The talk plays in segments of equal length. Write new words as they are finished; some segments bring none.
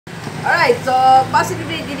Alright, so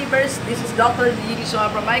Positively Universe, this is Dr. Gigi Sunga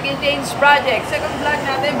from My Change Project. Second vlog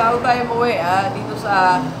natin bago tayo umuwi dito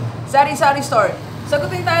sa Sari Store.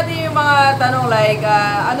 Sagutin natin yung mga tanong like,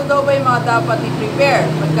 ano daw ba yung mga dapat i-prepare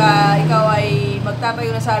pagka ikaw ay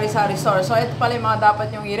magtatayo ng Sari Store. So ito pala yung mga dapat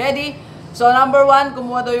yung i-ready. So number 1,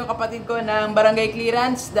 kumuha daw yung kapatid ko ng barangay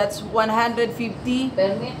clearance. That's 150.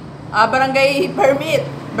 Permit? Barangay permit.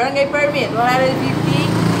 Barangay permit,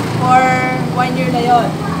 150 for 1 year na yon.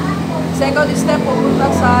 Second step,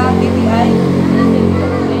 pupunta sa DTI.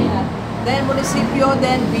 Then munisipyo,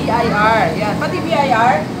 then BIR. Yan, pati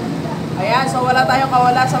BIR. Ayan, so wala tayong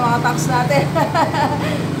kawala sa mga tax natin.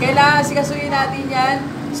 Kailangan sikasuyin natin yan.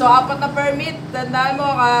 So 4 na permit. Tandaan mo,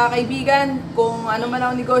 kaibigan, kung ano man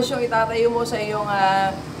ang negosyo itatayo mo sa iyong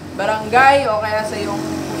barangay o kaya sa iyong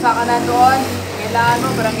saka na doon, kailangan mo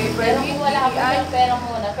barangay permit. Pero kung wala ka pa pera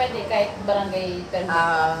muna, pwede kahit barangay permit.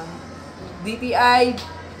 DTI,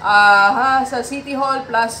 sa City Hall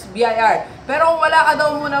plus BIR. Pero kung wala ka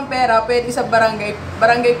daw munang pera, pwede sa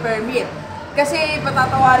barangay permit. Kasi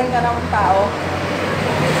patatawarin ka ng tao.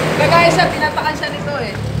 Kagaya siya, tinatakan siya nito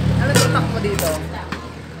eh. Ano tutak mo dito?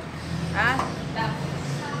 Ha? Tax.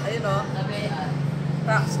 Ayun o.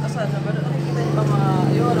 Tax. Asan na ba? Nakikita niyo ba mga,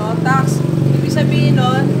 yun o, tax. Ibig sabihin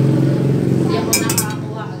nun, Hindi ako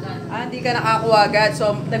nakakuha agad. hindi ka nakakuha agad.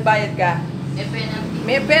 So, nagbayad ka. May penalty.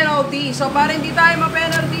 May penalty. So, para hindi tayo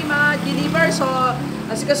ma-penalty, mga Gilivers, so,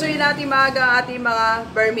 asikasuhin natin maaga ang ating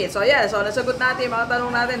mga permit. So, yan. So, nasagot natin yung mga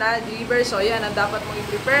tanong natin, Gilivers. So, yan ang dapat mong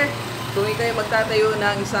i-prepare kung ikaw magtatayo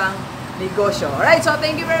ng isang negosyo. Alright, so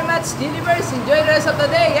thank you very much, Gilivers. Enjoy the rest of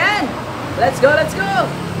the day. Yan! Let's go, let's go!